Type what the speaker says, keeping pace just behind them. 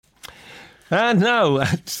And now,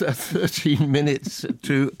 at 13 minutes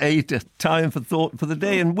to 8, time for Thought for the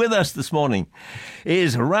Day. And with us this morning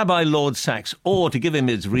is Rabbi Lord Sachs, or to give him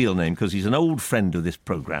his real name, because he's an old friend of this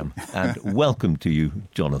programme. And welcome to you,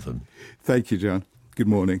 Jonathan. Thank you, John. Good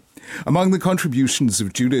morning. Among the contributions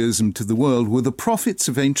of Judaism to the world were the prophets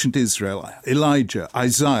of ancient Israel, Elijah,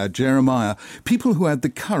 Isaiah, Jeremiah, people who had the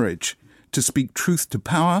courage to speak truth to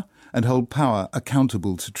power and hold power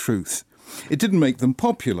accountable to truth. It didn't make them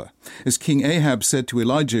popular. As King Ahab said to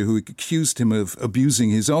Elijah, who accused him of abusing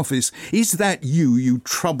his office, "Is that you, you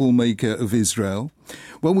troublemaker of Israel?"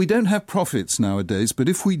 Well, we don't have prophets nowadays, but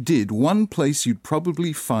if we did, one place you'd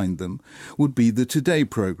probably find them would be the Today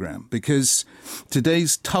program, because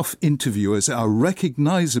today's tough interviewers are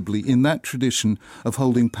recognizably in that tradition of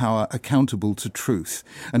holding power accountable to truth.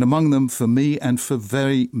 And among them, for me and for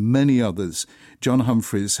very many others, John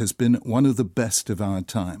Humphrys has been one of the best of our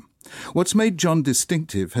time. What's made John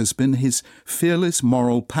distinctive has been his fearless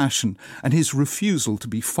moral passion and his refusal to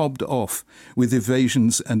be fobbed off with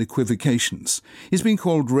evasions and equivocations. He's been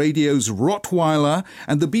called radio's Rottweiler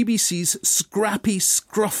and the BBC's scrappy,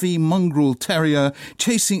 scruffy mongrel terrier,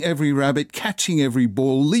 chasing every rabbit, catching every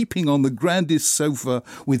ball, leaping on the grandest sofa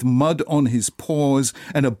with mud on his paws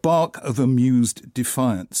and a bark of amused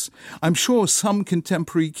defiance. I'm sure some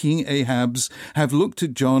contemporary King Ahabs have looked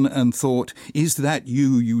at John and thought, "Is that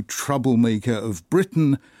you, you troublemaker of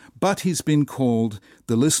Britain?" But he's been called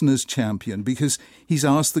the listener's champion because he's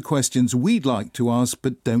asked the questions we'd like to ask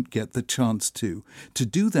but don't get the chance to. To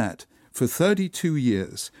do that for 32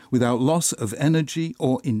 years without loss of energy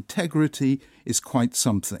or integrity is quite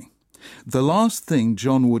something. The last thing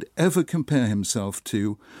John would ever compare himself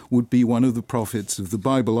to would be one of the prophets of the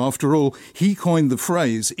Bible. After all, he coined the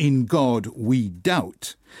phrase, "In God we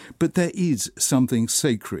doubt." But there is something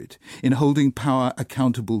sacred in holding power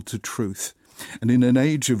accountable to truth. And in an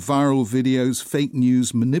age of viral videos, fake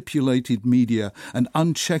news, manipulated media, and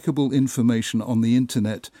uncheckable information on the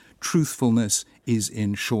internet, truthfulness is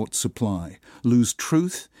in short supply. Lose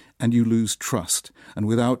truth and you lose trust. And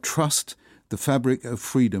without trust, the fabric of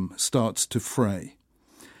freedom starts to fray.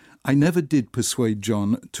 I never did persuade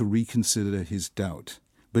John to reconsider his doubt,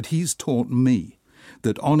 but he's taught me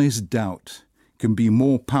that honest doubt can be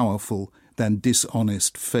more powerful than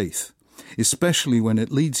dishonest faith, especially when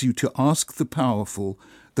it leads you to ask the powerful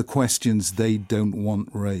the questions they don't want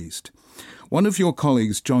raised. One of your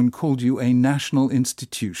colleagues, John, called you a national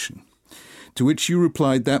institution, to which you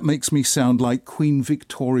replied, "That makes me sound like Queen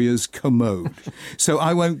Victoria's commode." So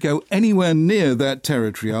I won't go anywhere near that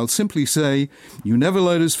territory. I'll simply say, you never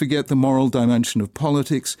let us forget the moral dimension of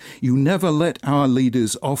politics. You never let our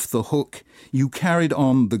leaders off the hook. You carried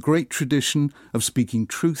on the great tradition of speaking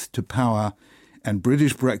truth to power, and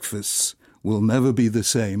British breakfasts will never be the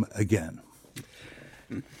same again.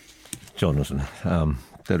 Jonathan,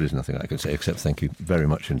 there is nothing I can say except thank you very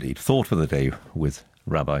much indeed. Thought for the Day with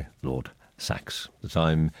Rabbi Lord Sachs. The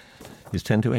time is 10 to 8.